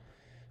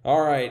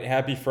All right,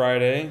 happy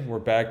Friday. We're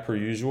back per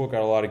usual.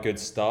 Got a lot of good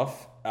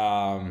stuff.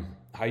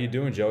 How you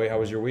doing, Joey? How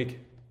was your week?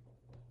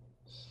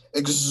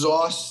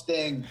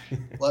 Exhausting.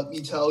 Let me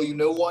tell you,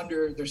 no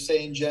wonder they're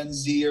saying Gen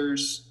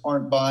Zers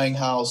aren't buying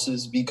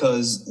houses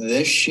because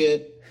this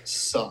shit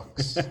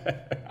sucks.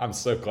 I'm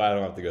so glad I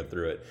don't have to go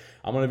through it.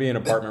 I'm gonna be an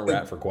apartment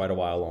rat for quite a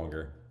while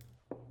longer.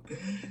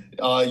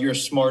 You're a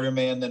smarter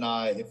man than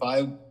I. If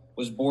I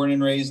was born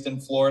and raised in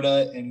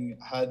Florida and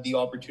had the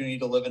opportunity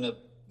to live in a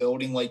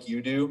building like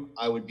you do,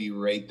 I would be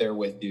right there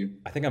with you.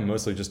 I think I'm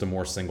mostly just a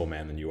more single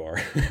man than you are.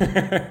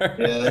 Yeah,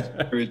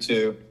 that's true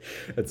too.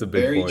 That's a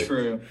big Very point.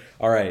 true.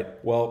 All right.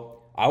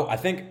 Well, I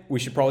think we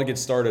should probably get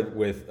started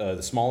with the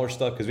smaller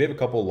stuff because we have a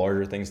couple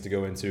larger things to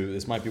go into.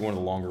 This might be one of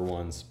the longer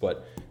ones,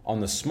 but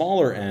on the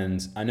smaller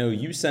end, I know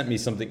you sent me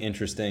something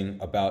interesting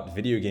about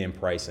video game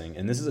pricing,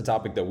 and this is a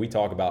topic that we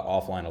talk about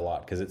offline a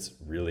lot because it's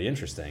really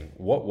interesting.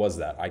 What was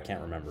that? I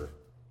can't remember.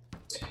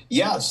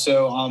 Yeah,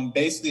 so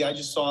basically I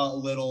just saw a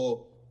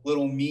little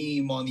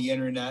meme on the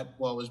internet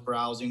while I was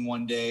browsing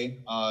one day.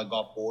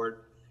 Got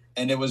bored,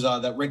 and it was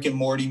that Rick and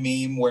Morty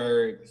meme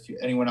where if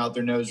anyone out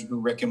there knows who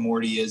Rick and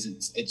Morty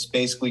is, it's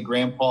basically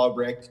Grandpa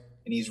Rick,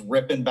 and he's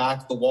ripping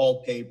back the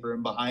wallpaper,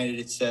 and behind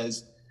it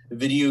says the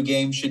video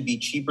game should be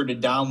cheaper to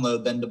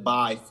download than to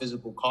buy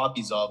physical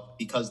copies of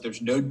because there's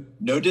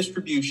no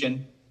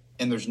distribution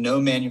and there's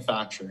no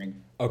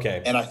manufacturing.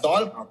 Okay. And I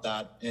thought about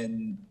that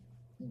and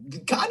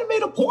kind of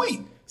made a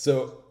point.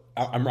 So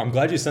I'm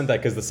glad you sent that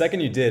because the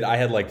second you did, I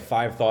had like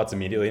five thoughts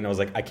immediately, and I was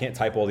like, I can't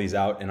type all these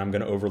out, and I'm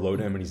going to overload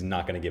him, and he's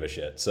not going to give a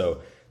shit.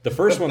 So the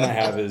first one I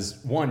have is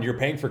one, you're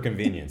paying for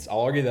convenience.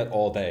 I'll argue that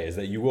all day is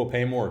that you will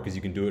pay more because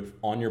you can do it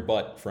on your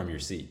butt from your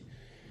seat.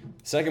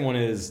 Second one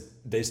is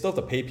they still have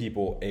to pay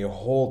people a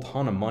whole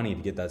ton of money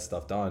to get that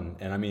stuff done,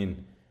 and I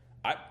mean,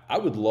 I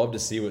would love to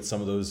see what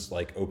some of those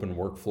like open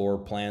work floor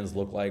plans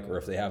look like, or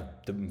if they have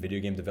the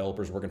video game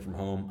developers working from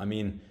home. I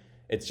mean,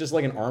 it's just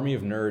like an army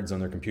of nerds on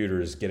their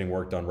computers getting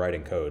work done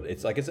writing code.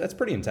 It's like that's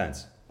pretty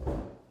intense.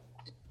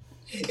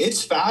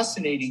 It's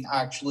fascinating,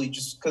 actually,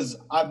 just because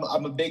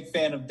I'm a big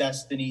fan of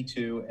Destiny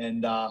too,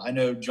 and I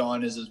know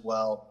John is as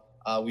well.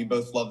 We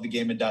both love the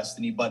game of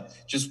Destiny, but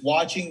just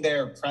watching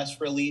their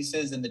press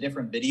releases and the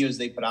different videos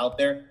they put out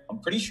there, I'm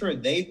pretty sure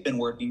they've been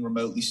working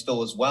remotely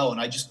still as well. And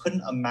I just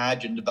couldn't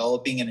imagine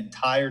developing an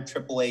entire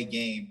AAA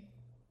game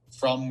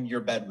from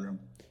your bedroom.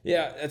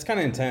 Yeah, it's kind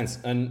of intense,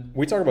 and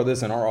we talk about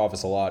this in our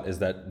office a lot. Is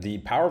that the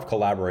power of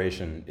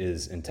collaboration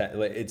is intense?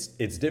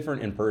 It's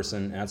different in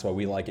person, and that's why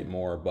we like it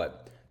more.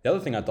 But the other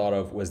thing I thought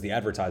of was the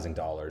advertising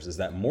dollars. Is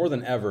that more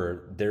than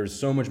ever, there's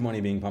so much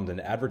money being pumped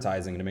into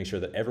advertising to make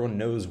sure that everyone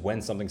knows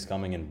when something's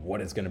coming and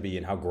what it's going to be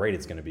and how great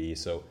it's going to be.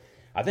 So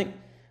I think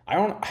I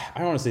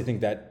honestly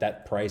think that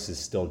that price is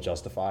still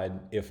justified,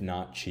 if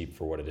not cheap,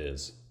 for what it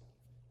is.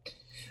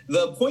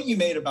 The point you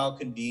made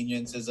about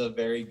convenience is a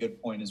very good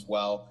point as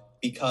well,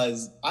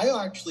 because I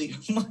actually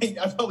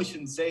I probably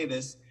shouldn't say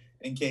this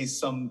in case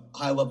some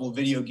high level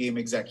video game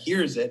exec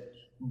hears it,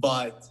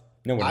 but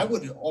No I one.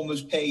 would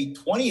almost pay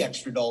 20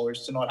 extra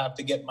dollars to not have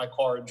to get in my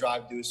car and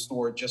drive to a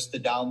store just to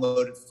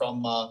download it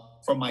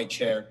from my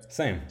chair.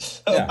 Same.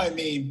 So Yeah. I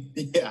mean,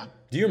 yeah.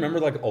 Do you remember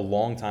like a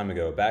long time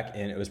ago, back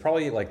in, it was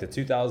probably like the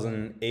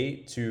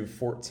 2008 to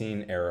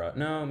 14 era?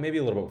 No, maybe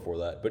a little bit before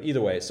that. But either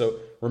way, so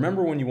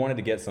remember when you wanted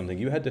to get something,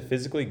 you had to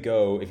physically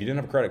go, if you didn't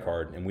have a credit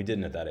card, and we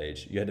didn't at that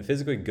age, you had to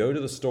physically go to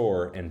the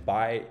store and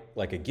buy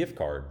like a gift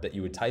card that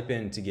you would type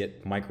in to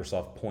get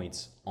Microsoft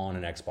points on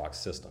an Xbox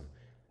system.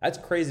 That's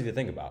crazy to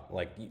think about.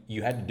 Like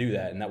you had to do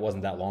that, and that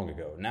wasn't that long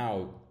ago.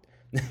 Now,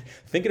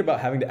 thinking about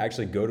having to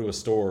actually go to a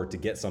store to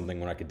get something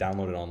when I could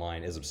download it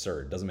online is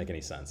absurd. Doesn't make any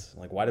sense.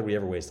 Like, why did we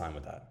ever waste time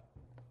with that?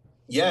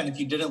 Yeah, and if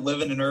you didn't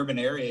live in an urban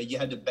area, you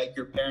had to beg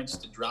your parents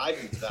to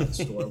drive you to that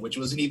store, which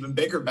was an even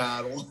bigger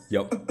battle.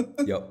 Yep,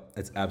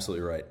 that's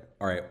absolutely right.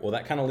 All right, well,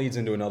 that kind of leads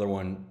into another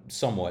one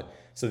somewhat.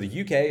 So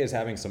the UK is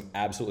having some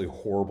absolutely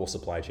horrible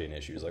supply chain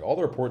issues. Like all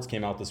the reports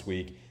came out this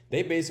week.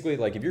 They basically,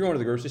 like if you're going to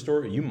the grocery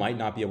store, you might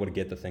not be able to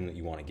get the thing that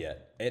you want to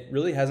get. It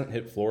really hasn't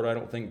hit Florida, I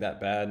don't think,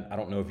 that bad. I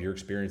don't know if you're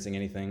experiencing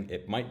anything.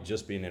 It might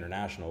just be an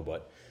international,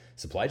 but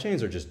supply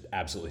chains are just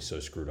absolutely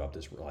so screwed up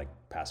this like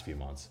past few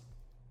months.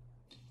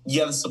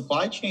 Yeah, the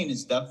supply chain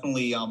is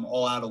definitely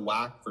all out of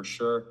whack for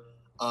sure.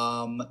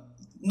 Um,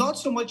 Not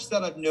so much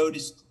that I've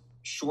noticed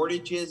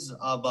shortages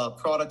of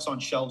products on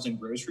shelves in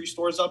grocery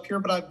stores up here,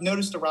 but I've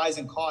noticed a rise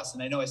in costs.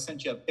 And I know I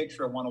sent you a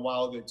picture of one a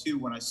while ago too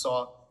when I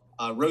saw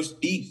roast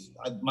beef.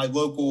 My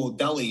local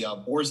deli,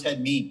 Boar's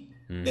Head Meat,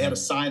 they had a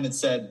sign that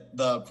said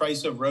the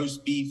price of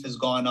roast beef has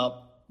gone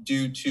up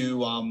due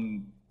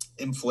to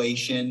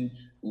inflation,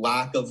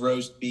 lack of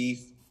roast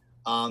beef.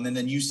 And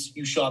then you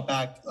shot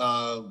back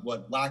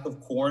what lack of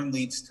corn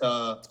leads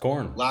to It's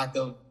corn. lack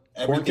of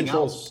Corn everything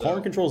controls else. corn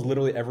So controls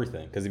literally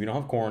everything because if you don't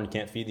have corn, you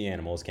can't feed the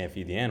animals, can't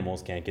feed the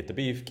animals, can't get the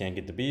beef, can't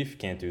get the beef,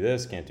 can't do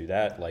this, can't do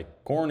that.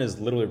 Like corn is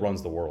literally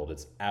runs the world.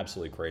 It's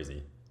absolutely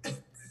crazy.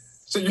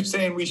 So you're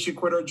saying we should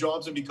quit our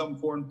jobs and become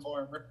corn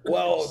farmers?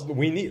 Well, I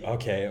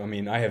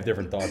mean, I have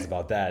different thoughts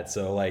about that.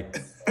 So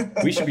like,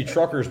 we should be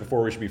truckers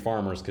before we should be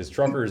farmers, because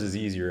truckers is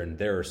easier, and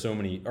there are so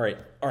many. All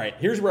right.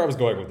 Here's where I was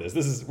going with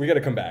this. We got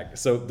to come back.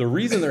 So the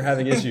reason they're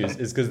having issues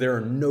is because there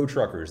are no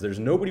truckers. There's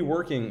nobody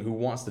working who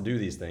wants to do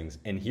these things.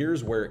 And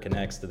here's where it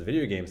connects to the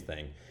video games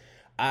thing.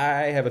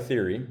 I have a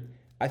theory.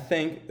 I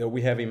think that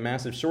we have a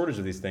massive shortage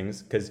of these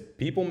things because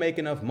people make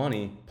enough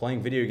money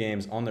playing video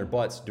games on their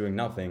butts doing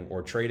nothing,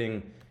 or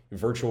trading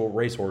virtual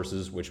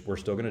racehorses, which we're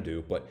still going to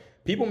do. But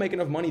people make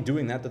enough money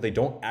doing that they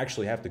don't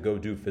actually have to go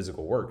do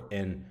physical work.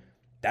 And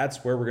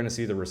that's where we're going to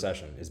see the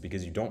recession, is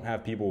because you don't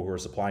have people who are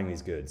supplying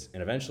these goods.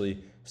 And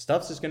eventually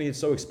stuff's just going to get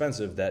so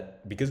expensive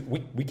that because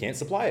we can't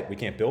supply it, we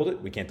can't build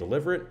it, we can't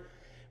deliver it.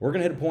 We're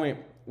going to hit a point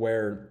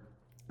where,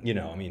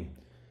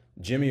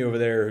 Jimmy over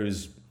there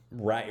who's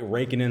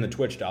raking in the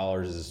Twitch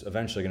dollars is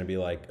eventually going to be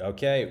like,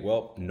 okay,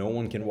 well, no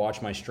one can watch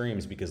my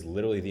streams because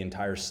literally the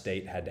entire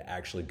state had to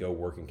actually go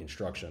work in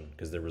construction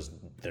because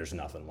there's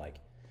nothing. Like,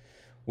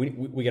 we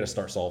got to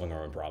start solving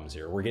our own problems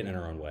here. We're getting in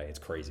our own way. It's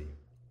crazy.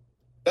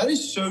 That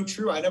is so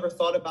true. I never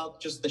thought about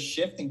just the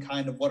shift in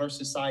kind of what our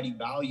society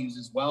values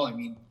as well. I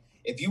mean,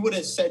 if you would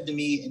have said to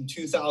me in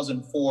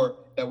 2004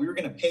 that we were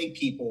going to pay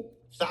people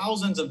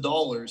thousands of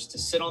dollars to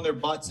sit on their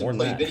butts and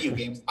play video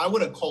games, I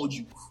would have called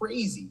you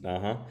crazy.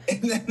 And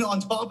then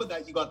on top of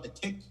that, you got the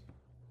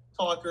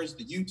TikTokers,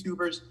 the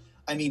YouTubers.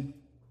 I mean,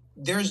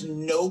 there's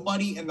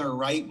nobody in their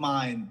right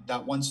mind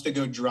that wants to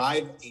go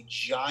drive a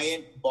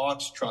giant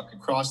box truck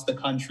across the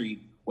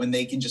country when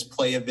they can just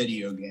play a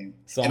video game.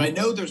 And I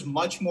know there's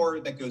much more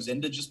that goes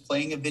into just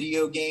playing a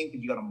video game,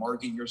 because you got to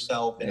market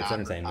yourself and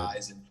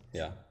advertise.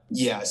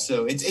 Yeah,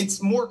 so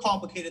it's more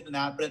complicated than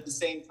that. But at the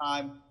same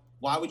time,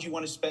 why would you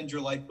want to spend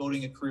your life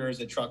building a career as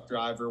a truck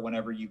driver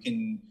whenever you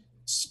can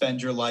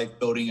spend your life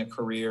building a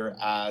career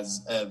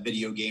as a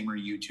video gamer,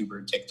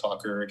 YouTuber,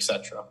 TikToker,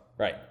 etc.?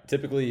 Right.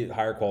 Typically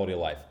higher quality of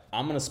life.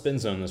 I'm going to spin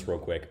zone this real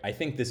quick. I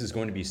think this is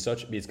going to be it's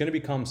going to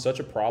become such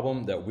a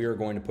problem that we are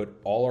going to put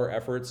all our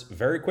efforts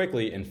very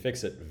quickly and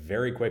fix it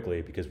very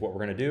quickly, because what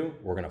we're going to do,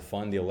 we're going to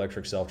fund the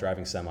electric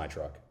self-driving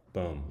semi-truck.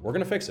 Boom. We're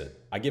going to fix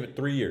it. I give it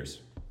 3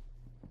 years.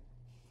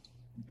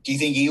 Do you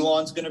think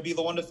Elon's going to be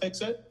the one to fix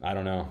it? I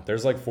don't know.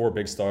 There's like 4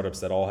 big startups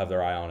that all have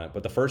their eye on it.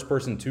 But the first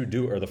person to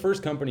do, or the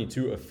first company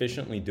to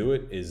efficiently do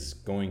it, is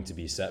going to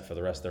be set for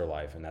the rest of their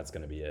life. And that's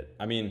going to be it.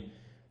 I mean,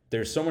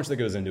 there's so much that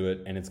goes into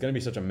it, and it's going to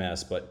be such a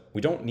mess. But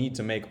we don't need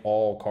to make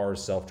all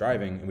cars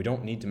self-driving, and we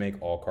don't need to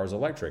make all cars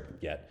electric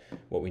yet.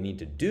 What we need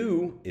to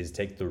do is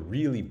take the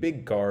really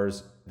big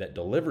cars that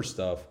deliver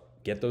stuff,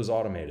 get those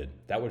automated.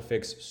 That would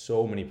fix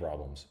so many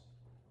problems.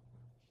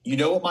 You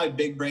know what my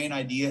big brain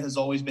idea has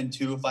always been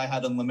too, if I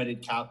had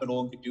unlimited capital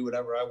and could do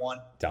whatever I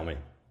want? Tell me.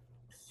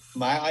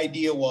 My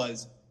idea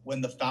was, when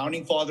the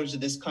founding fathers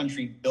of this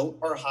country built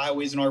our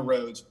highways and our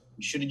roads,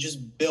 we should have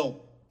just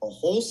built a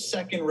whole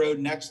second road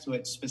next to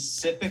it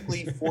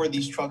specifically for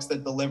these trucks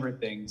that deliver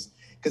things.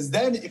 Because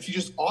then if you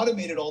just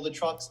automated all the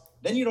trucks,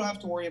 then you don't have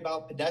to worry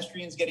about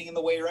pedestrians getting in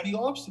the way or any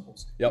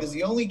obstacles. Because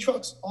the only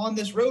trucks on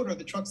this road are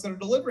the trucks that are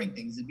delivering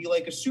things. It'd be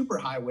like a super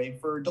highway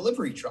for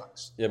delivery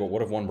trucks. Yeah, but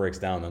what if one breaks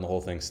down, then the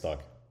whole thing's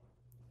stuck?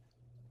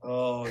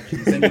 Oh,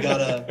 geez. Then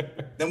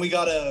we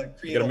gotta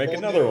create a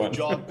whole new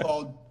job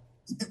called.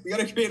 We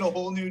gotta create a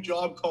whole new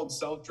job called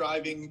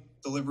self-driving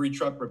delivery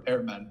truck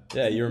repairmen.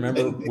 Yeah, you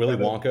remember Willy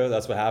Wonka?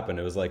 That's what happened.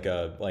 It was like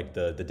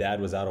the dad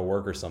was out of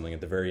work or something.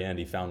 At the very end,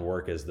 he found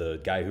work as the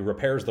guy who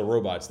repairs the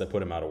robots that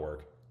put him out of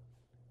work.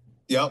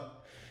 Yep.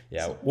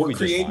 Yeah, we're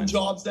creating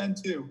jobs then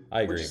too.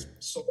 I agree. We're just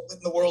solving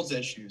the world's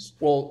issues.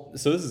 Well,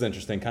 so this is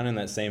interesting, kind of in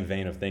that same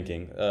vein of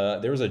thinking.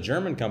 There was a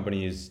German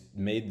company who's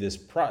made this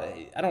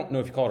I don't know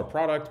if you call it a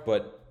product,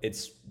 but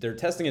they're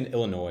testing in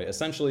Illinois.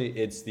 Essentially,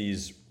 it's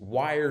these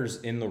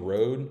wires in the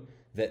road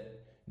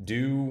that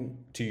do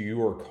to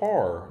your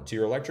car, to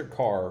your electric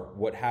car,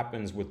 what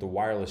happens with the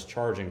wireless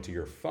charging to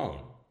your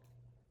phone.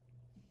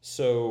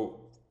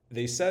 So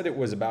they said it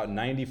was about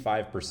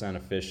 95%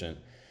 efficient.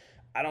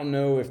 I don't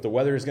know if the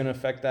weather is going to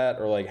affect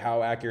that or like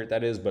how accurate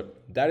that is,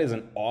 but that is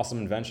an awesome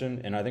invention.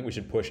 And I think we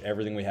should push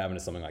everything we have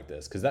into something like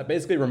this, because that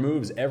basically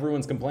removes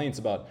everyone's complaints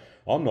about,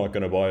 I'm not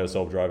going to buy a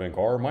self-driving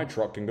car. My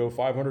truck can go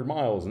 500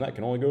 miles and that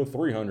can only go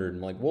 300.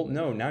 And like, well,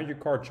 no, now your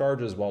car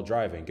charges while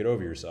driving. Get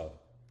over yourself.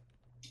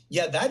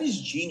 Yeah, that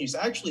is genius.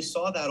 I actually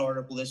saw that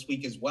article this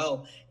week as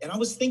well. And I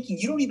was thinking,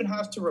 you don't even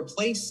have to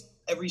replace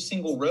every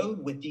single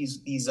road with these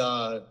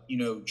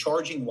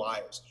charging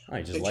wires.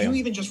 If you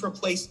even just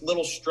replace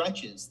little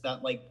stretches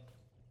that like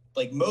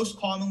most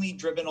commonly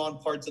driven on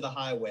parts of the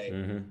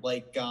highway,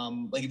 like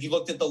if you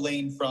looked at the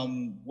lane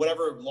from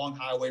whatever long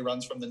highway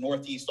runs from the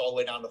Northeast all the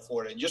way down to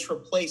Florida, and just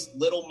replace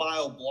little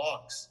mile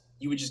blocks,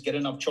 you would just get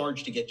enough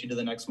charge to get you to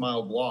the next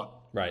mile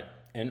block. Right.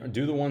 And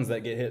do the ones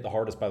that get hit the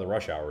hardest by the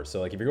rush hours.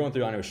 So like if you're going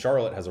through, I know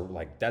Charlotte has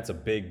that's a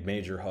big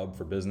major hub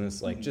for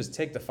business. Like just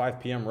take the 5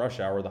 p.m. rush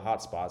hour, the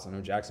hot spots. I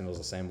know Jacksonville's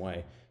the same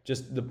way.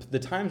 Just the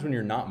times when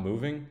you're not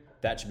moving,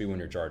 that should be when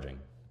you're charging.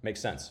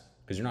 Makes sense,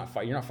 because you're not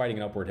fighting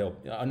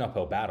an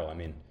uphill battle. I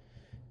mean,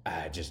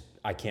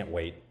 I can't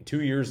wait.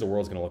 2 years, the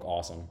world's going to look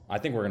awesome. I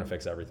think we're going to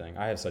fix everything.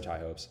 I have such high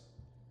hopes.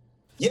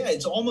 Yeah,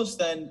 it's almost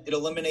then it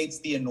eliminates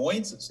the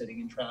annoyance of sitting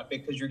in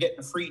traffic because you're getting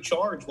a free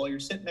charge while you're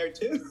sitting there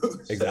too.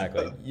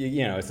 Exactly.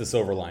 You know, it's the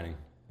silver lining.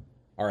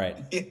 All right.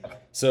 Yeah.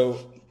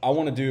 So I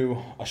want to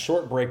do a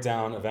short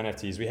breakdown of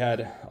NFTs. We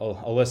had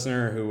a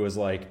listener who was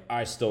like,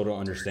 I still don't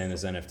understand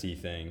this NFT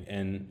thing.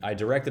 And I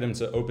directed him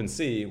to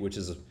OpenSea, which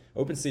is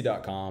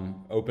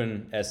OpenSea.com,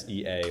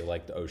 OpenSEA,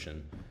 like the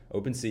ocean.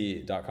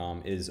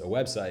 OpenSea.com is a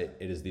website.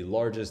 It is the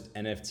largest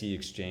NFT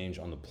exchange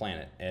on the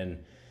planet.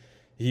 And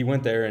he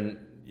went there and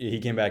he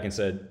came back and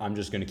said, I'm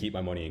just going to keep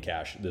my money in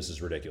cash. This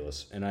is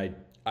ridiculous. And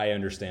I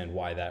understand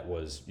why that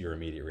was your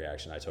immediate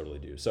reaction. I totally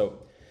do. So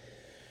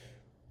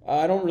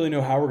I don't really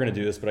know how we're going to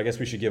do this, but I guess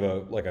we should give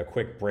a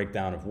quick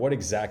breakdown of what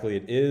exactly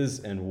it is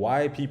and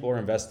why people are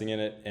investing in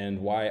it and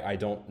why I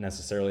don't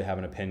necessarily have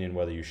an opinion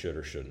whether you should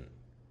or shouldn't.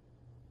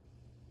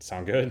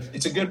 Sound good?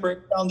 It's a good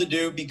breakdown to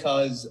do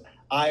because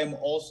I'm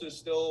also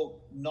still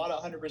not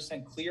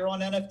 100% clear on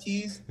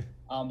NFTs.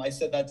 I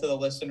said that to the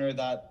listener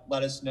that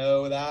let us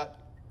know that.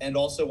 And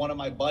also one of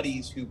my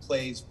buddies who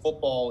plays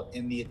football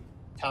in the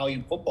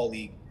Italian Football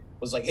League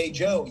was like, hey,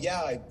 Joe, yeah,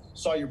 I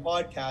saw your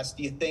podcast.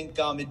 Do you think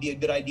it'd be a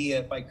good idea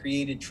if I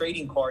created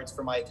trading cards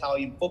for my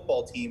Italian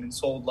football team and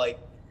sold like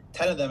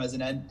 10 of them as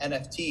an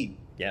NFT?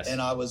 Yes.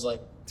 And I was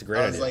like, it's a great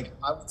idea. Like,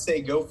 I would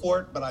say go for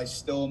it, but I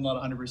still am not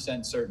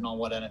 100% certain on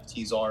what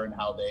NFTs are and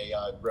how they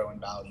grow in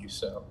value.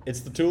 So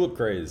it's the Tulip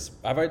Craze.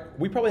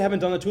 We probably haven't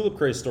done the Tulip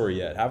Craze story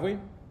yet, have we?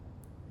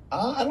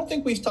 I don't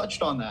think we've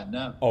touched on that,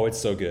 no. Oh, it's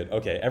so good.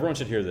 Okay, everyone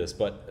should hear this.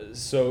 But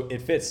so it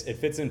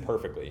fits in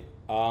perfectly.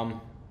 All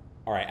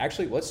right,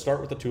 actually, let's start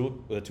with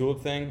the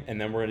tulip thing,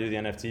 and then we're gonna do the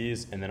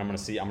NFTs, and then I'm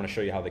gonna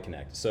show you how they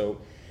connect. So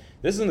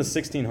this is in the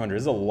 1600s.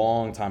 This is a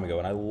long time ago,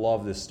 and I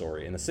love this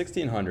story. In the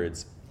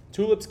 1600s,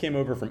 tulips came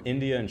over from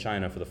India and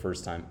China for the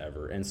first time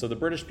ever, and so the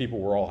British people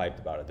were all hyped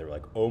about it. They were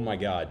like, "Oh my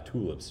God,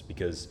 tulips!"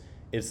 Because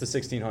it's the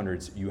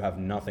 1600s. You have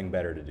nothing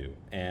better to do,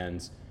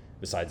 and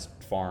besides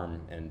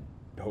farm and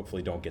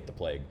hopefully don't get the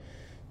plague.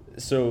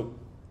 So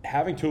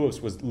having tulips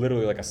was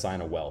literally like a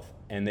sign of wealth,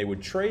 and they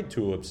would trade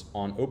tulips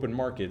on open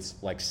markets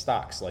like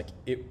stocks. Like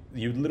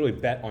you'd literally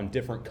bet on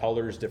different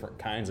colors, different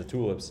kinds of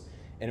tulips,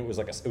 and it was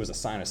a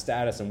sign of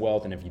status and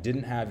wealth. And if you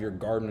didn't have your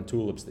garden of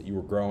tulips that you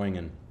were growing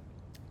and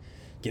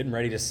getting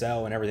ready to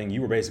sell and everything,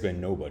 you were basically a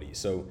nobody.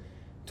 So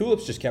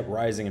tulips just kept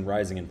rising and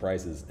rising in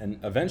prices, and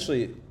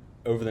eventually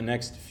over the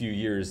next few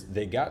years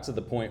they got to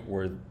the point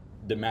where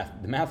the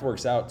math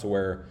works out to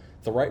where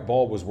the right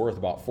bulb was worth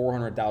about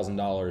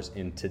 $400,000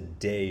 in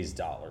today's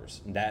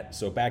dollars.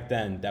 So back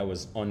then, that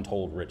was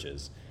untold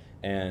riches.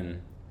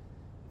 And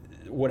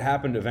what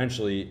happened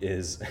eventually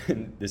is,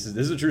 this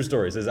is a true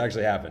story. This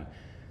actually happened.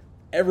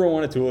 Everyone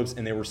wanted tulips,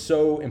 and they were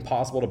so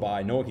impossible to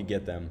buy. No one could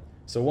get them.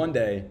 So one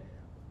day,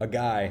 a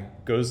guy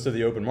goes to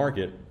the open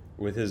market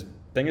with his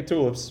thing of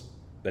tulips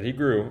that he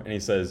grew, and he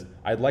says,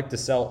 I'd like to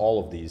sell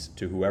all of these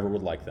to whoever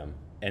would like them.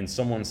 And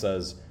someone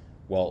says,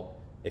 well,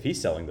 if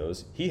he's selling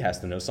those, he has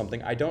to know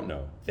something I don't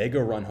know. They go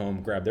run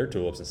home, grab their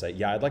tulips, and say,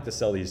 yeah, I'd like to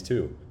sell these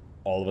too.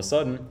 All of a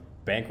sudden,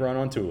 bank run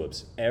on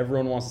tulips.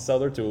 Everyone wants to sell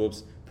their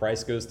tulips.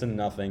 Price goes to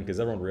nothing because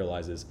everyone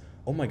realizes,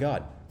 oh my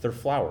God, they're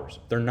flowers.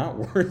 They're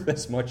not worth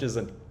as much as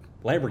a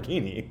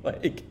Lamborghini.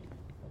 Like,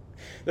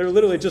 they're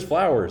literally just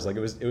flowers. Like,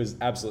 it was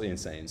absolutely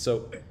insane.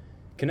 So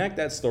connect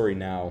that story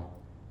now.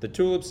 The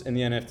tulips and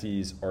the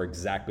NFTs are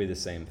exactly the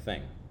same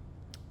thing.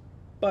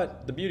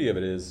 But the beauty of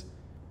it is,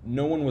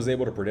 no one was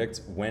able to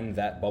predict when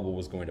that bubble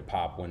was going to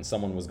pop, when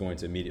someone was going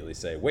to immediately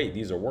say, wait,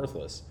 these are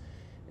worthless.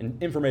 And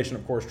information,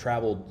 of course,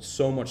 traveled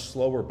so much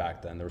slower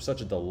back then. There was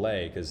such a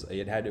delay because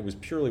it was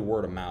purely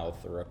word of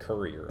mouth or a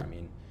courier. I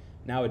mean,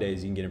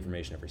 nowadays you can get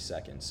information every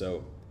second.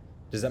 So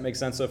does that make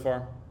sense so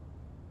far?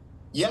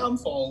 Yeah, I'm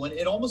following.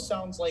 It almost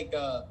sounds like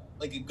a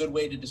good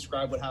way to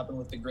describe what happened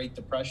with the Great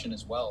Depression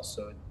as well.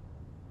 So,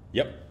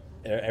 yep.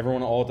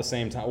 Everyone all at the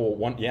same time.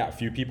 Well, a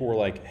few people were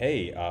like,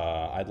 hey,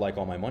 I'd like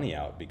all my money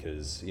out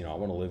because, I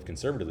want to live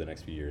conservatively the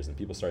next few years. And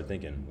people started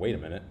thinking, wait a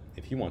minute,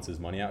 if he wants his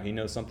money out, he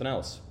knows something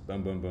else.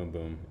 Boom, boom, boom,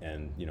 boom.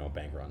 And,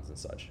 bank runs and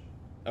such.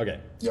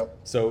 Okay. Yep.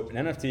 So an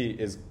NFT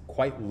is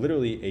quite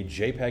literally a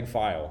JPEG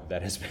file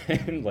that has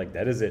been,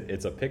 that is it.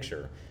 It's a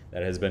picture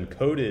that has been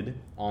coded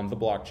on the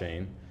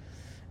blockchain.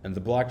 And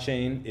the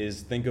blockchain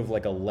is, think of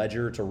like a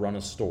ledger to run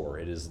a store.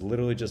 It is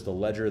literally just a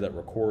ledger that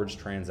records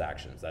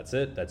transactions. That's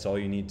it. That's all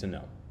you need to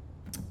know.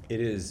 It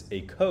is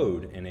a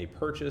code in a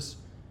purchase,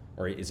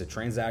 or is a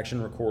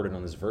transaction recorded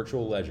on this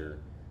virtual ledger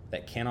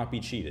that cannot be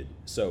cheated.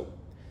 So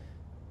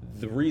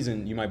the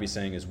reason you might be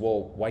saying is,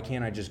 well, why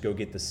can't I just go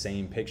get the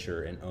same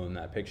picture and own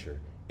that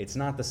picture? It's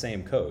not the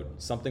same code.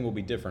 Something will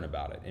be different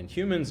about it. And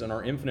humans, in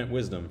our infinite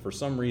wisdom, for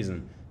some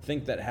reason,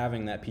 think that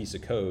having that piece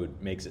of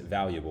code makes it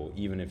valuable,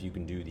 even if you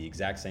can do the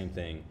exact same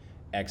thing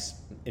X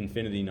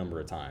infinity number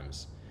of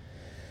times.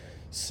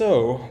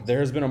 So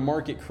there's been a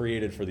market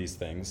created for these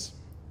things,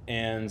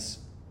 and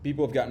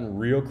people have gotten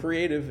real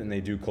creative, and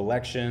they do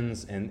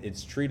collections, and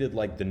it's treated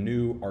like the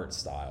new art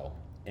style.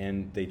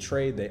 And they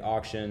trade, they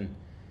auction.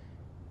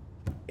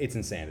 It's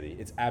insanity.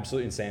 It's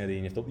absolute insanity.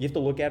 And you have to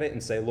look at it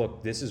and say,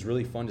 look, this is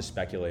really fun to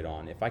speculate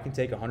on. If I can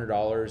take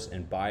 $100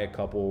 and buy a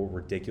couple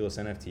ridiculous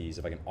NFTs,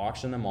 if I can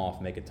auction them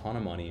off, make a ton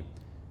of money,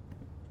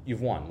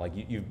 you've won. Like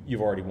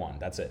you've already won.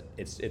 That's it.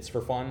 It's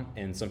for fun,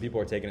 and some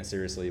people are taking it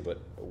seriously, but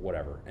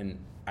whatever. And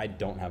I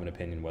don't have an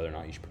opinion whether or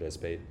not you should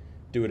participate.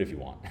 Do it if you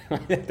want.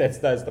 That's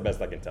the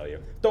best I can tell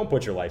you. Don't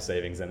put your life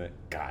savings in it.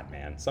 God,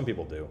 man, some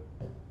people do.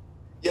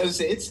 Yeah,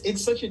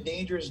 it's such a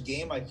dangerous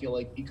game, I feel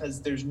like,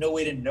 because there's no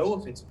way to know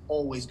if it's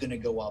always going to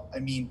go up. I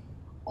mean,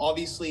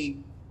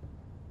 obviously,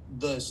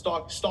 the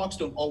stocks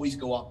don't always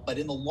go up, but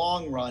in the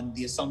long run,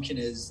 the assumption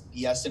is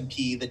the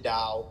S&P, the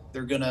Dow,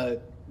 they're going to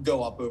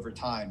go up over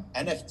time.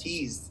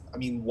 NFTs, I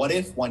mean, what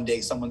if one day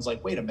someone's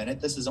like, wait a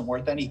minute, this isn't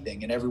worth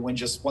anything, and everyone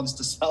just wants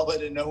to sell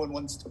it and no one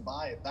wants to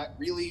buy it? That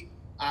really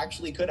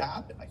actually could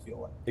happen, I feel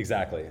like.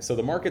 Exactly. So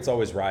the markets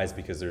always rise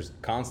because there's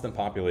constant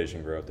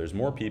population growth. There's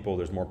more people,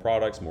 there's more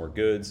products, more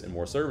goods, and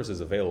more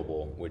services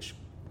available, which,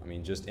 I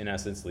mean, just in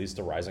essence leads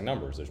to rising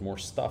numbers. There's more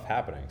stuff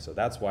happening. So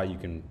that's why you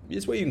can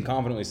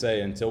confidently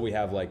say, until we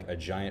have like a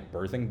giant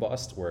birthing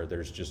bust where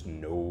there's just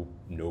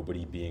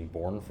nobody being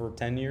born for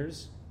 10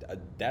 years,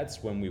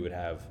 that's when we would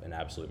have an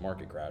absolute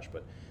market crash.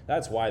 But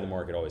that's why the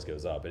market always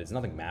goes up. It's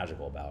nothing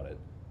magical about it.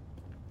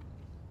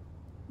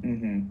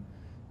 Mm-hmm.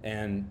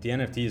 And the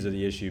NFTs are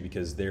the issue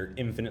because they're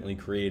infinitely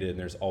created and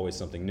there's always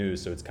something new.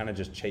 So it's kind of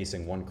just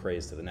chasing one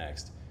craze to the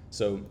next.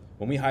 So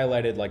when we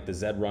highlighted like the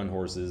Zed Run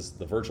horses,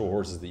 the virtual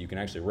horses that you can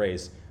actually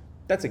race,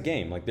 that's a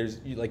game. Like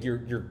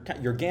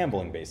you're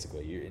gambling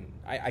basically.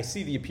 I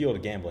see the appeal to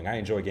gambling. I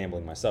enjoy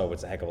gambling myself.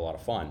 It's a heck of a lot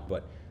of fun.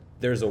 But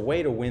there's a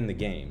way to win the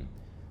game.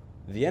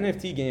 The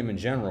NFT game in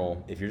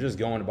general, if you're just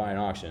going to buy an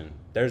auction,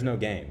 there's no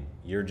game.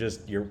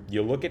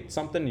 You look at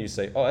something and you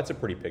say, oh, that's a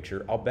pretty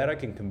picture. I'll bet I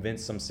can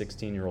convince some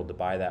 16-year-old to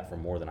buy that for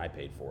more than I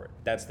paid for it.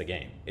 That's the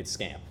game. It's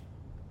scam.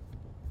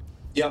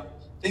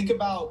 Yep. Think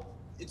about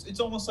it's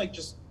almost like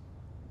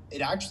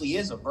it actually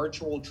is a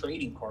virtual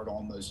trading card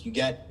almost. You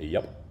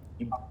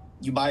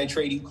buy a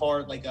trading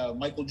card like a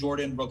Michael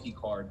Jordan rookie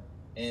card,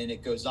 and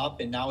it goes up,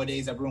 and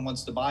nowadays everyone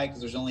wants to buy it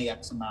because there's only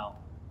X amount.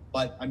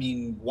 But I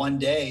mean, one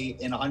day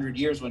in 100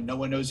 years, when no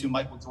one knows who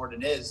Michael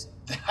Jordan is,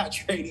 that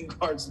trading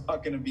card's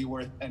not going to be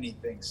worth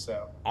anything.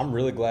 So I'm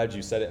really glad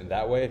you said it in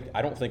that way.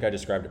 I don't think I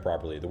described it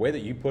properly. The way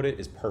that you put it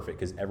is perfect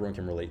because everyone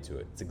can relate to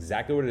it. It's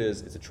exactly what it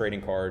is. It's a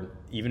trading card.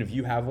 Even if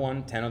you have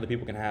one, 10 other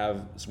people can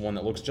have one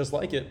that looks just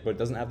like it, but it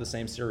doesn't have the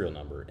same serial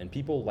number. And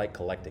people like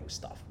collecting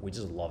stuff. We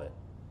just love it.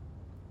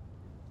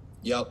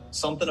 Yep.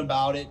 Something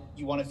about it.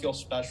 You want to feel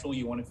special.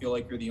 You want to feel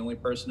like you're the only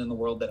person in the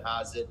world that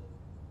has it.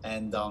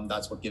 And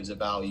that's what gives it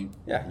value.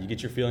 Yeah, you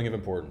get your feeling of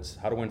importance.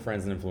 How to win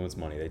friends and influence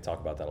money. They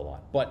talk about that a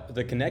lot. But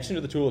the connection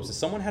to the tulips is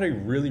someone had a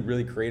really,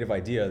 really creative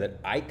idea that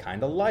I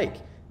kind of like.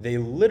 They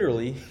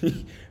literally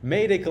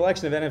made a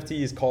collection of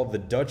NFTs called the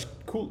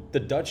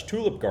Dutch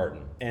Tulip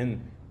Garden.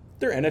 And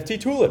they're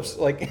NFT tulips.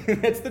 Like,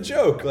 that's the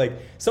joke. Like,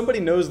 somebody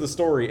knows the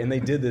story and they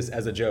did this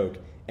as a joke.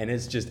 And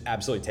it's just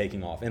absolutely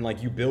taking off. And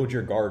like, you build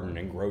your garden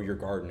and grow your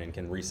garden and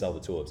can resell the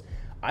tulips.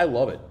 I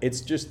love it.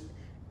 It's just...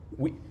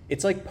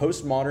 it's like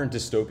postmodern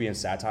dystopian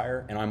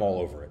satire, and I'm all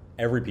over it.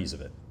 Every piece of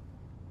it.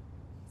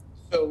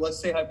 So let's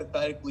say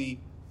hypothetically,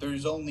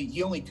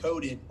 he only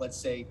coded, let's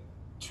say,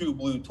 2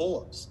 blue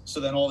tulips.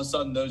 So then all of a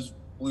sudden, those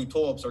blue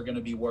tulips are going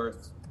to be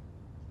worth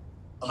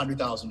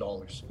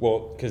 $100,000.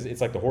 Well, because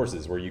it's like the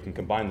horses, where you can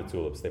combine the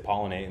tulips, they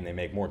pollinate and they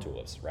make more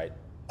tulips, right?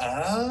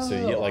 Oh, so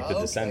you get like the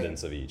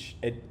descendants of each.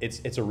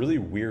 It's a really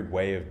weird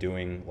way of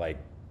doing, like,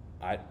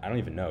 I don't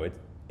even know.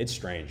 It's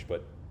strange,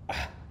 but.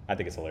 I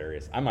think it's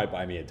hilarious. I might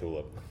buy me a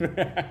tulip.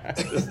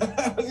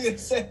 I was gonna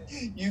say,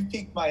 you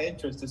piqued my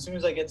interest. As soon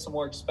as I get some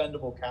more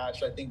expendable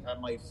cash, I think I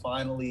might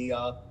finally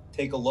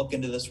take a look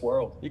into this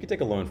world. You could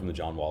take a loan from the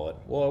John Wallet.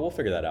 Well, we'll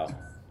figure that out.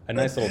 A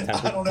nice little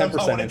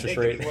 10% interest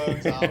rate.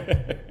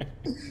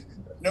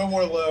 No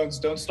more loans.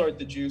 Don't start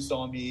the juice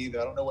on me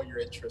either. I don't know what your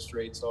interest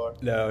rates are.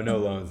 No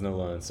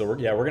loans. So we're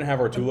gonna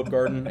have our tulip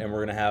garden, and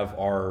we're gonna have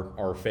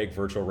our fake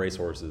virtual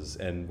racehorses.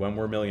 And when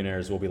we're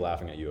millionaires, we'll be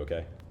laughing at you.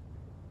 Okay.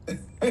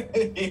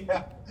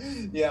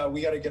 Yeah,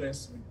 we got to get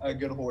a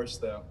good horse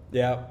though.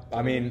 Yeah,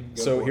 I mean,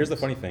 here's the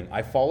funny thing.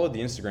 I followed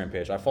the Instagram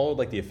page. I followed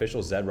like the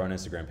official Zed Run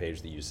Instagram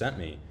page that you sent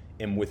me,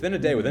 and within a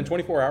day, within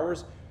 24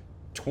 hours,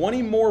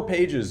 20 more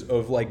pages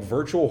of like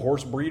virtual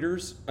horse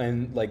breeders,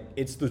 and like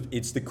it's the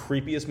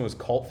creepiest, most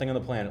cult thing on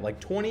the planet. Like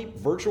 20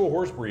 virtual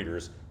horse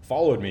breeders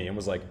followed me and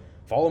was like,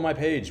 follow my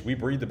page. We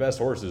breed the best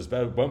horses,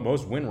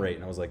 most win rate.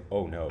 And I was like,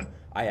 oh no,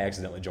 I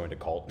accidentally joined a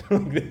cult.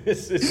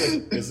 This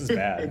is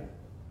bad.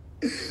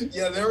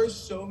 Yeah, there are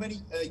so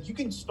many. You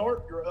can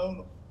start your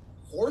own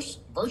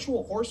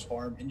virtual horse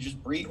farm and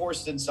just breed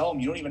horses and sell them.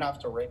 You don't even have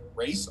to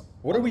race them.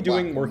 What are we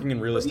doing working in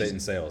real estate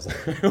and sales?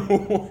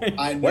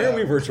 Why are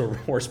we virtual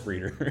horse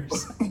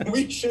breeders?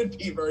 We should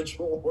be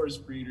virtual horse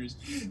breeders.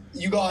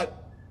 You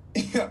got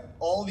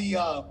all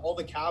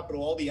the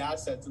capital, all the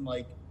assets, and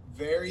like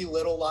very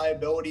little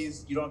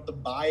liabilities. You don't have to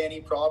buy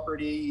any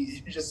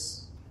property.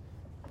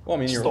 Well, I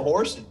mean, just the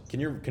horses. Can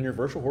your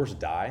virtual horse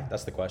die?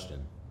 That's the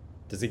question.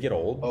 Does he get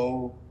old?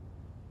 Oh,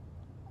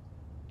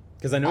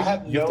 Because I know I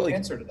have you have no to, like,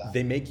 answer to that.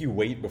 they make you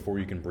wait before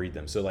you can breed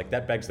them. So like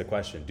that begs the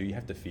question, do you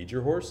have to feed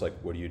your horse? Like,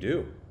 what do you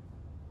do?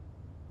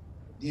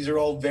 These are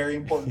all very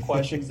important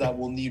questions that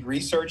will need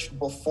research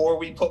before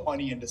we put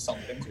money into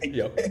something like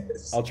Yep.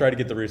 this. I'll try to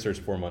get the research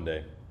before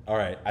Monday. All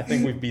right. I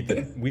think we've beat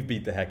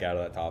the heck out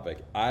of that topic.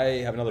 I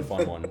have another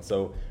fun one.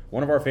 So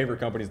one of our favorite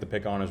companies to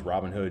pick on is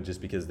Robinhood,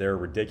 just because they're a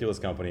ridiculous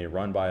company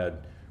run by a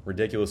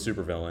ridiculous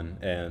supervillain.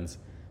 And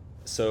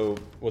so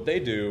what they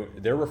do,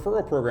 their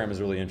referral program is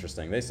really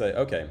interesting. They say,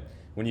 okay,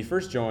 when you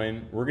first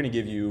join, we're going to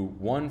give you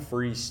one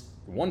free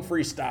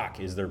stock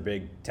is their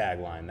big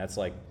tagline. That's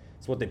like,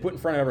 it's what they put in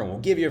front of everyone.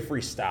 We'll give you a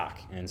free stock.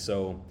 And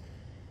so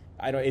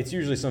it's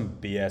usually some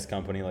BS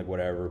company, like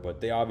whatever,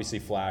 but they obviously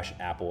flash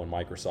Apple and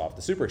Microsoft,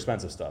 the super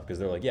expensive stuff, because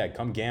they're like, yeah,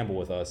 come gamble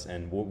with us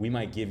and we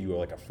might give you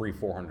like a free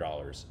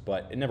 $400,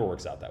 but it never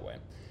works out that way.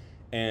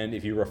 And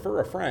if you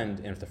refer a friend,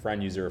 and if the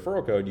friend uses your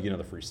referral code, you get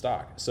another free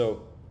stock.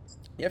 So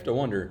you have to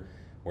wonder,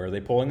 where are they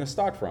pulling the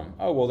stock from?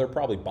 Oh, well, they're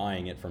probably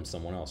buying it from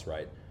someone else,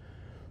 right?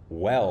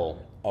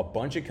 Well, a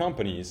bunch of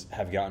companies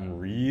have gotten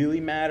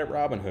really mad at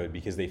Robinhood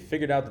because they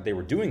figured out that they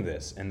were doing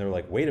this, and they're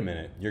like, wait a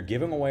minute, you're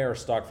giving away our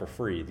stock for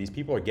free. These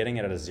people are getting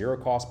it at a zero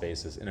cost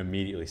basis and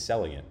immediately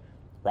selling it.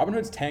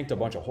 Robinhood's tanked a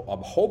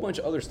whole bunch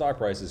of other stock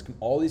prices.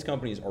 All these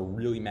companies are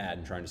really mad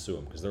and trying to sue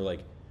them because they're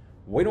like,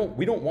 we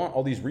don't want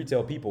all these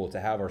retail people to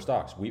have our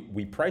stocks.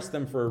 We price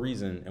them for a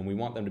reason, and we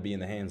want them to be in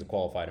the hands of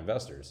qualified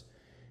investors.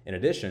 In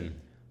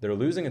addition, they're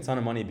losing a ton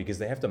of money because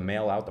they have to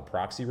mail out the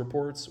proxy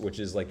reports, which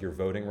is like your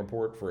voting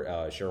report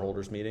for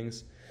shareholders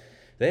meetings.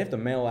 They have to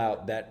mail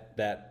out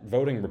that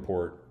voting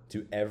report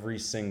to every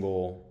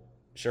single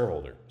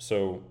shareholder.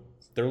 So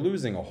they're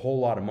losing a whole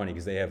lot of money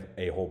because they have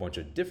a whole bunch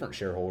of different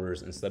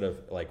shareholders instead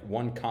of like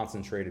one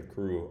concentrated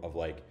crew of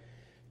like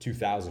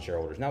 2,000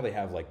 shareholders. Now they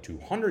have like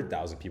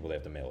 200,000 people they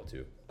have to mail it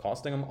to,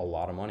 costing them a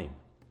lot of money.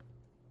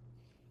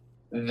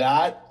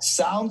 That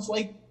sounds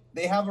like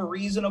they have a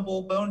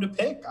reasonable bone to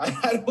pick.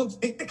 I don't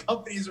think the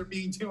companies are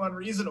being too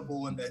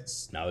unreasonable in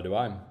this. Neither do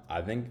I.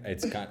 I think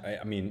it's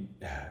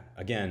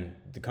again,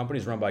 the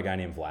company's run by a guy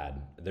named Vlad.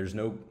 There's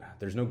no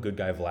good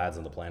guy Vlads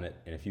on the planet.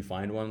 And if you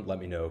find one, let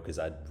me know, because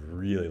I'd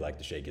really like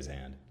to shake his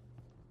hand.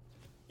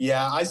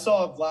 Yeah, I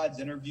saw Vlad's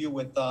interview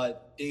with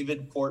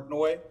David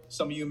Portnoy.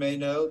 Some of you may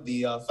know,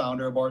 the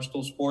founder of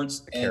Barstool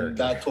Sports. And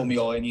that told me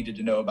all I needed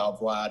to know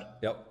about Vlad.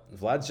 Yep.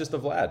 Vlad's just a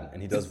Vlad,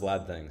 and he does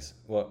Vlad things.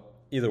 Well,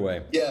 either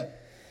way. Yeah.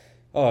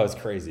 Oh, it's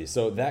crazy.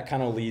 So that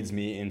kind of leads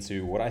me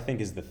into what I think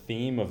is the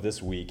theme of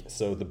this week.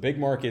 So the big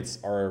markets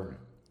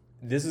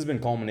this has been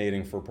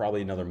culminating for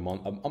probably another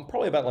month,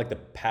 probably about like the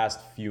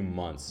past few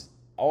months.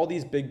 All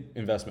these big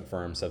investment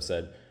firms have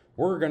said,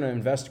 we're going to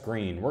invest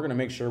green. We're going to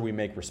make sure we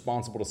make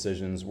responsible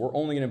decisions. We're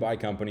only going to buy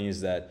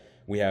companies that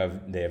they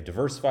have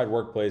diversified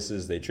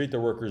workplaces, they treat their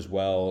workers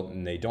well,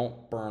 and they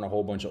don't burn a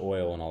whole bunch of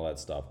oil and all that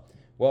stuff.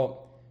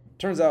 Well,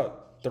 turns out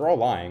they're all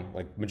lying.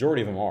 Like,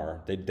 majority of them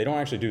are. They don't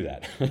actually do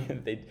that.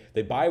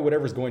 They buy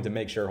whatever's going to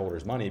make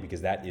shareholders money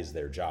because that is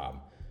their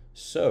job.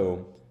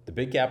 So the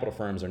big capital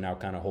firms are now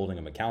kind of holding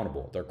them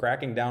accountable. They're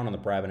cracking down on the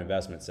private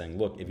investment, saying,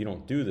 look, if you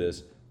don't do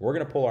this, we're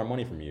going to pull our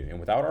money from you. And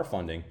without our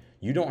funding,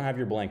 you don't have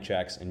your blank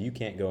checks and you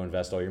can't go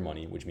invest all your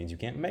money, which means you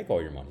can't make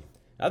all your money.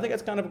 I think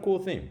that's kind of a cool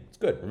theme. It's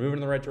good. We're moving in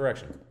the right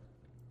direction.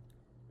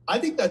 I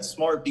think that's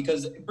smart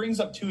because it brings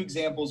up two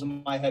examples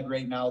in my head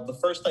right now. The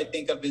first I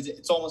think of is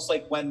it's almost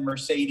like when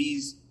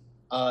Mercedes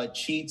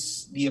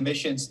cheats the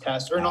emissions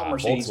test, or not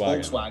Mercedes,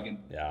 Volkswagen.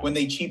 Yeah. When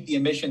they cheat the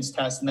emissions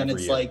test, and then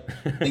it's like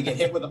they get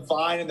hit with a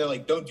fine and they're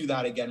like, don't do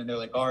that again. And they're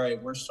like, all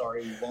right, we're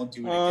sorry, we won't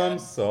do it again. I'm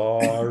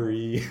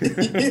sorry.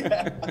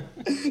 Yeah.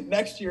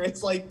 Next year,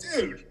 it's like,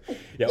 dude,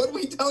 what did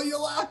we tell you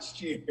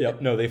last year?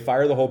 Yep. No, they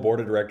fire the whole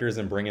board of directors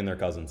and bring in their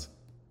cousins.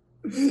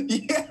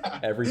 Yeah.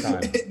 Every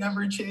time. It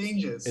never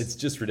changes. It's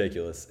just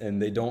ridiculous.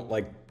 And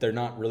they're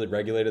not really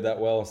regulated that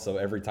well. So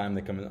every time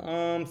they come in,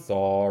 I'm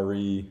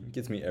sorry. It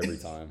gets me every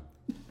time.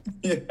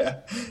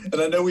 Yeah.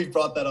 And I know we've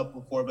brought that up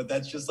before, but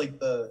that's just like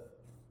the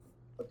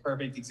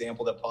perfect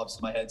example that pops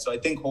in my head. So I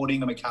think holding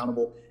them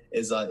accountable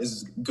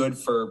is good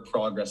for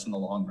progress in the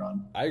long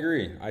run. I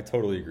agree. I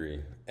totally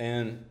agree.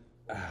 And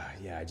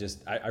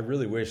I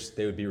really wish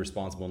they would be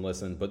responsible and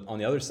listen. But on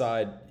the other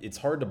side, it's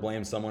hard to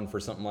blame someone for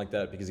something like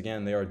that because,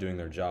 again, they are doing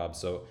their job.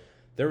 So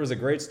there was a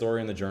great story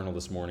in the Journal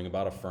this morning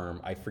about a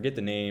firm. I forget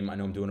the name. I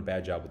know I'm doing a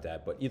bad job with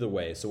that. But either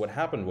way, so what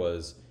happened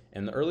was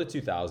in the early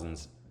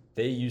 2000s,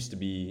 they used to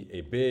be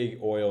a big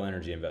oil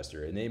energy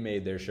investor, and they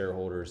made their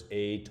shareholders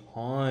a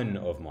ton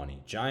of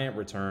money, giant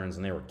returns,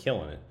 and they were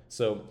killing it.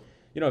 So,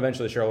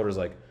 eventually the shareholders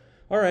like,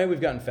 all right,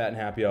 we've gotten fat and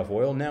happy off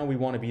oil. Now we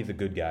want to be the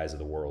good guys of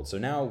the world. So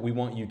now we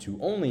want you to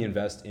only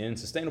invest in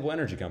sustainable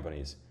energy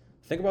companies.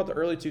 Think about the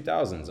early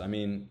 2000s. I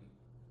mean,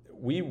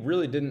 we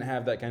really didn't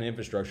have that kind of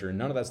infrastructure, and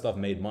none of that stuff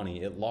made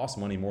money. It lost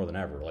money more than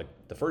ever. Like,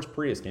 the first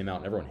Prius came out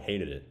and everyone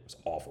hated it. It was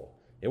awful.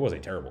 It was a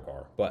terrible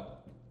car.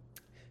 But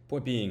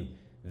point being,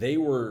 they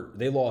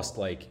lost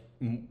like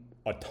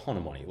a ton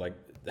of money. Like,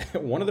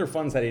 one of their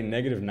funds had a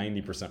negative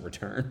 90%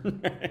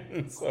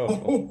 return.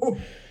 So,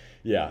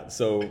 yeah.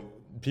 So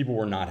people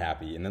were not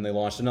happy. And then they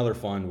launched another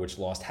fund which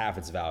lost half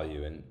its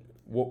value. And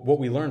what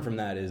we learned from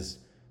that is,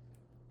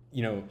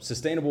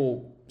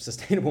 sustainable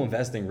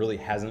investing really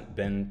hasn't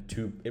been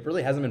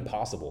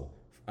possible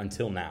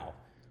until now,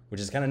 which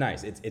is kind of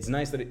nice. It's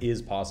nice that it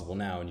is possible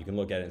now, and you can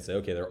look at it and say,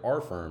 okay, there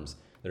are firms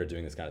that are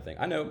doing this kind of thing.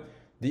 I know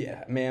the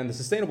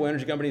sustainable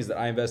energy companies that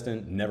I invest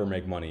in never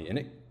make money,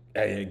 and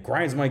it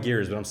grinds my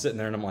gears, but I'm sitting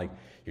there and I'm like,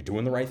 you're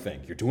doing the right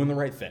thing. You're doing the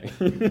right thing.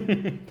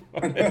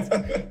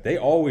 They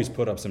always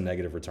put up some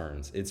negative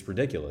returns. It's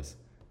ridiculous.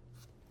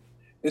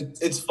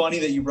 It's funny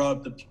that you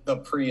brought up the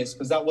Prius,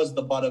 because that was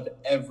the butt of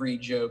every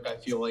joke, I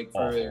feel like,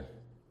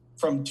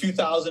 from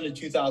 2000 to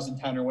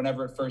 2010 or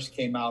whenever it first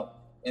came out.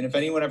 And if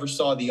anyone ever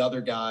saw The Other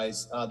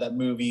Guys, that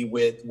movie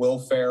with Will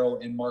Ferrell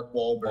and Mark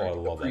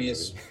Wahlberg, the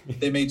Prius,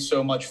 they made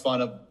so much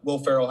fun of. Will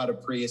Ferrell had a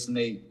Prius, and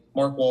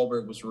Mark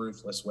Wahlberg was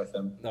ruthless with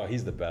him. No,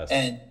 he's the best.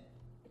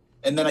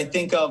 And then I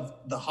think of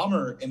the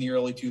Hummer in the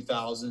early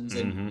 2000s,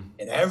 and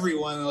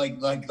everyone like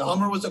the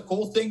Hummer was a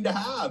cool thing to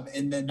have.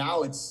 And then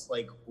now it's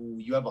like, ooh,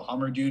 you have a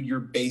Hummer, dude, you're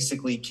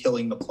basically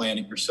killing the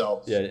planet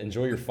yourself. Yeah,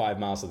 enjoy your 5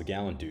 miles to the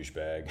gallon,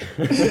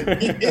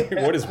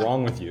 douchebag. What is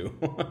wrong with you?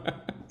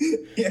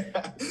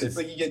 Yeah, it's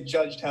like you get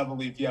judged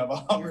heavily if you have a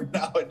Hummer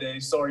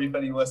nowadays. Sorry if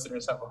any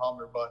listeners have a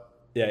Hummer, but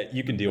yeah,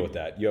 you can deal with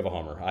that. You have a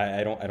Hummer.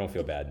 I don't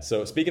feel bad.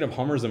 So speaking of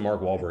Hummers and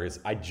Mark Wahlberg,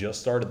 I just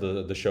started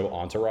the show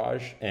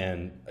Entourage,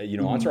 and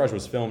Entourage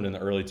was filmed in the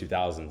early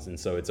 2000s, and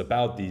so it's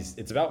about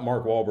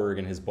Mark Wahlberg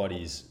and his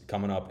buddies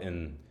coming up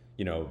in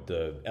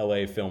the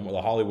LA film or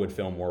the Hollywood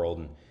film world,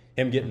 and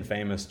him getting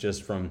famous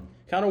just from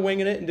kind of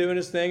winging it and doing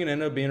his thing, and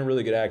ended up being a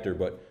really good actor.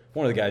 But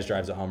one of the guys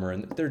drives a Hummer,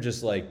 and they're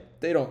just like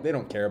they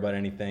don't care about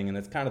anything, and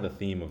that's kind of the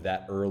theme of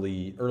that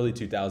early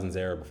 2000s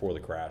era before the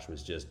crash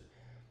was just.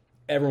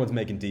 Everyone's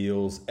making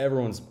deals.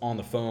 Everyone's on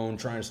the phone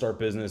trying to start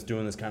business,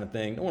 doing this kind of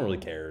thing. No one really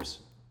cares.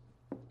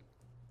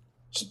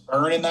 Just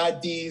burning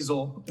that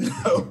diesel.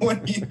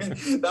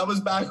 That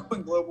was back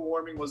when global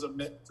warming was a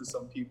myth to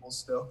some people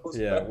still.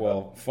 Yeah,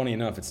 well, funny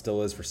enough, it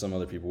still is for some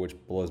other people, which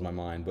blows my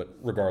mind. But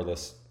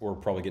regardless, we're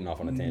probably getting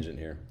off on a tangent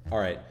here. All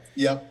right.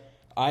 Yep.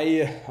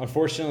 I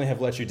unfortunately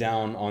have let you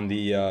down on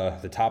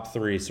the top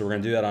 3, so we're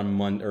gonna do that on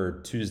Monday or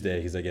Tuesday,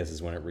 because I guess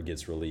is when it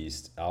gets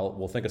released.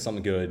 We'll think of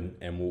something good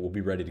and we'll be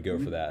ready to go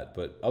for that.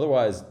 But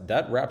otherwise,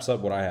 that wraps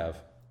up what I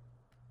have.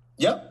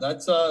 Yep,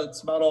 that's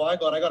about all I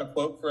got. I got a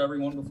quote for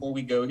everyone before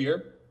we go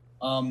here.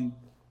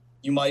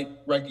 You might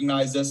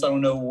recognize this. I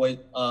don't know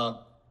what.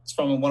 It's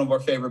from one of our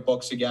favorite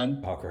books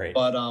again. Oh, great!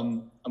 But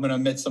I'm gonna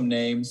omit some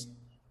names.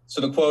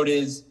 So the quote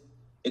is,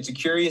 "It's a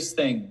curious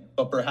thing,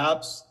 but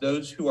perhaps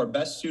those who are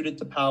best suited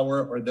to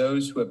power are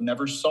those who have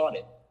never sought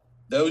it.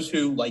 Those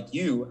who, like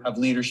you, have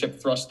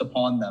leadership thrust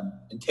upon them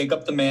and take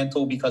up the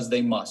mantle because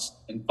they must,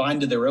 and find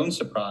to their own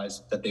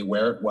surprise that they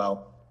wear it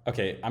well."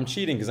 Okay, I'm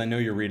cheating because I know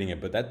you're reading it,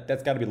 but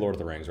that's got to be Lord of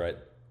the Rings, right?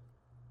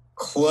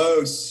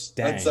 Close.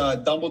 Dang. That's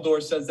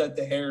Dumbledore says that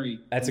to Harry.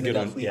 That's a good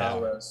one. Yeah.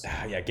 Hallows.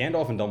 Yeah,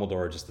 Gandalf and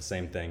Dumbledore are just the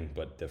same thing,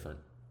 but different.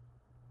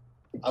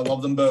 I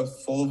love them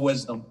both, full of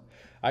wisdom.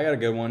 I got a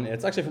good one.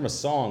 It's actually from a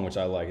song, which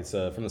I like. It's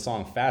from the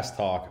song Fast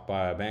Talk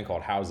by a band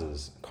called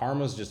Houses.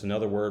 Karma's just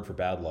another word for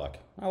bad luck.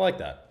 I like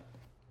that.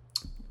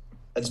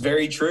 That's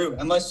very true,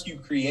 unless you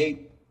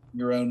create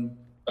your own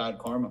bad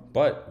karma.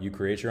 But you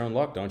create your own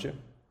luck, don't you?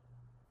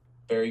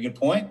 Very good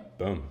point.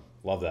 Boom.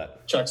 Love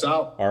that. Checks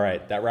out. All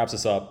right, that wraps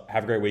us up.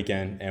 Have a great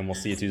weekend, and we'll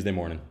see you Tuesday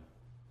morning.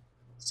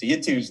 See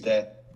you Tuesday.